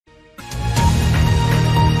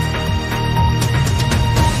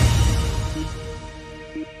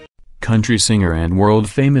country singer and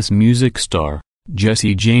world-famous music star,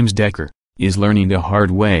 Jessie James Decker, is learning the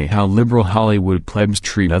hard way how liberal Hollywood plebs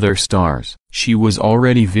treat other stars. She was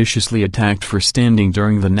already viciously attacked for standing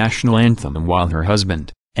during the national anthem while her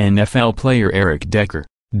husband, NFL player Eric Decker,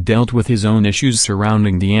 dealt with his own issues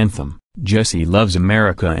surrounding the anthem. Jessie loves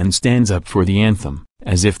America and stands up for the anthem,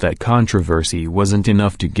 as if that controversy wasn't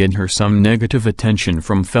enough to get her some negative attention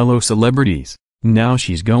from fellow celebrities. Now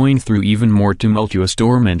she's going through even more tumultuous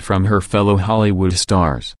torment from her fellow Hollywood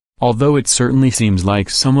stars, although it certainly seems like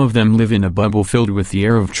some of them live in a bubble filled with the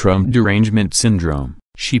air of Trump derangement syndrome.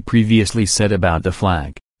 She previously said about the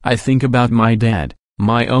flag, "I think about my dad,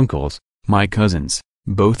 my uncles, my cousins,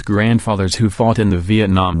 both grandfathers who fought in the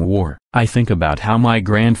Vietnam War. I think about how my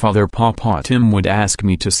grandfather Papa Tim would ask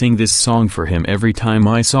me to sing this song for him every time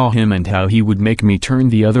I saw him, and how he would make me turn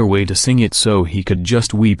the other way to sing it so he could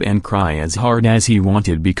just weep and cry as hard as he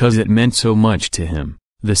wanted because it meant so much to him,"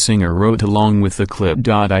 the singer wrote along with the clip.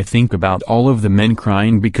 "I think about all of the men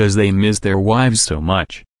crying because they miss their wives so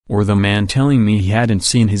much, or the man telling me he hadn't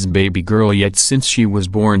seen his baby girl yet since she was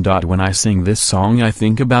born. When I sing this song I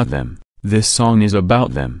think about them. This song is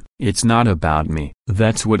about them. It's not about me.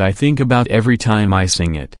 That's what I think about every time I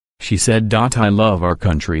sing it," she said. "I love our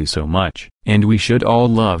country so much, and we should all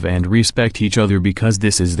love and respect each other because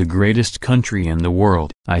this is the greatest country in the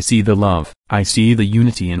world. I see the love, I see the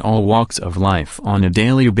unity in all walks of life on a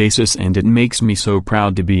daily basis, and it makes me so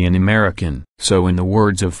proud to be an American." So in the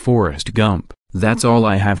words of Forrest Gump, "That's all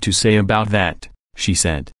I have to say about that," she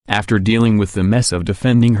said. After dealing with the mess of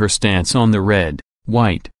defending her stance on the red,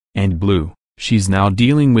 white, and blue, she's now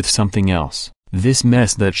dealing with something else. This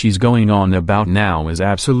mess that she's going on about now is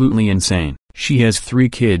absolutely insane. She has 3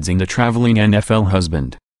 kids and a traveling NFL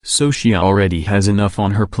husband, so she already has enough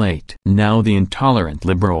on her plate. Now the intolerant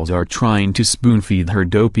liberals are trying to spoon-feed her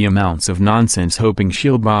dopey amounts of nonsense hoping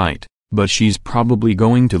she'll bite, but she's probably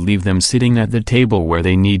going to leave them sitting at the table where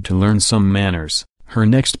they need to learn some manners. Her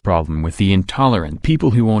next problem with the intolerant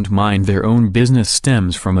people who won't mind their own business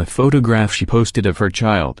stems from a photograph she posted of her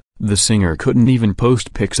child. The singer couldn't even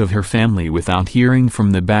post pics of her family without hearing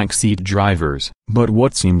from the backseat drivers. But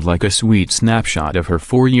what seemed like a sweet snapshot of her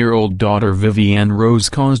 4-year-old daughter Vivienne Rose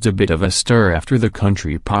caused a bit of a stir after the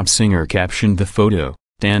country pop singer captioned the photo,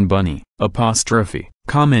 "Dan Bunny."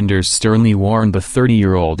 Commenters sternly warned the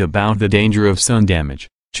 30-year-old about the danger of sun damage,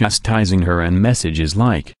 chastising her and messages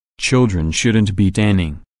like, "Children shouldn't be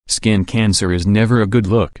tanning. Skin cancer is never a good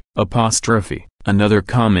look." Another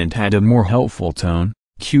comment had a more helpful tone,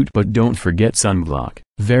 "Cute but don't forget sunblock.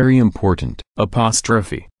 Very important."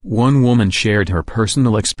 One woman shared her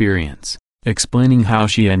personal experience, explaining how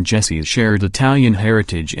she and Jessie shared Italian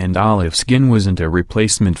heritage and olive skin wasn't a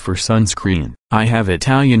replacement for sunscreen. "I have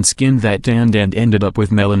Italian skin that tanned and ended up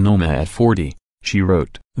with melanoma at 40, she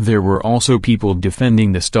wrote. There were also people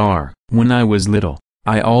defending the star. "When I was little,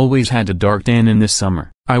 I always had a dark tan in the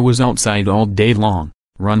summer. I was outside all day long,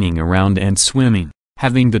 running around and swimming,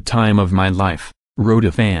 having the time of my life," wrote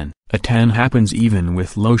a fan. "A tan happens even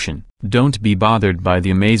with lotion. Don't be bothered by the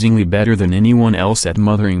amazingly better than anyone else at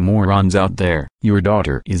mothering morons out there. Your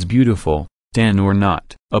daughter is beautiful, tan or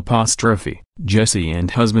not." Jessie and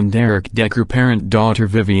husband Eric Decker parent daughter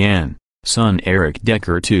Vivienne, son Eric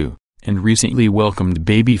Decker too, and recently welcomed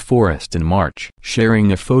baby Forrest in March.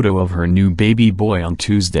 Sharing a photo of her new baby boy on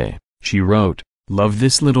Tuesday, she wrote, "Love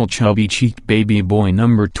this little chubby-cheeked baby boy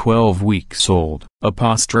number 12 weeks old."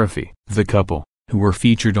 The couple, who were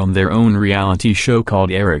featured on their own reality show called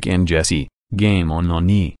Eric and Jessie, Game On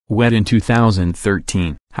Nani, wed in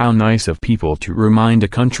 2013. How nice of people to remind a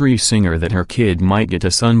country singer that her kid might get a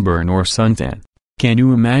sunburn or suntan. Can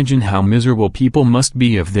you imagine how miserable people must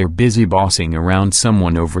be if they're busy bossing around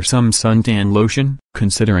someone over some suntan lotion?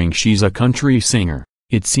 Considering she's a country singer,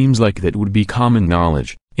 it seems like that would be common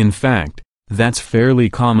knowledge. In fact, that's fairly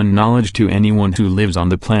common knowledge to anyone who lives on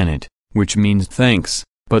the planet, which means thanks,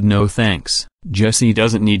 but no thanks. Jessie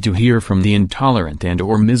doesn't need to hear from the intolerant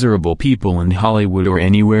and/or miserable people in Hollywood or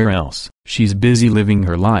anywhere else. She's busy living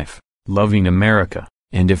her life, loving America.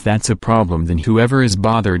 And if that's a problem, then whoever is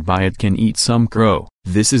bothered by it can eat some crow.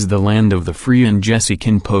 This is the land of the free, and Jessie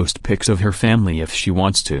can post pics of her family if she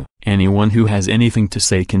wants to. Anyone who has anything to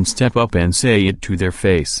say can step up and say it to their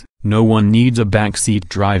face. No one needs a backseat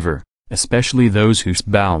driver, especially those who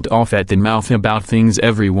spout off at the mouth about things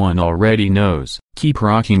everyone already knows. Keep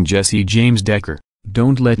rocking, Jessie James Decker.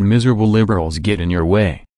 Don't let miserable liberals get in your way.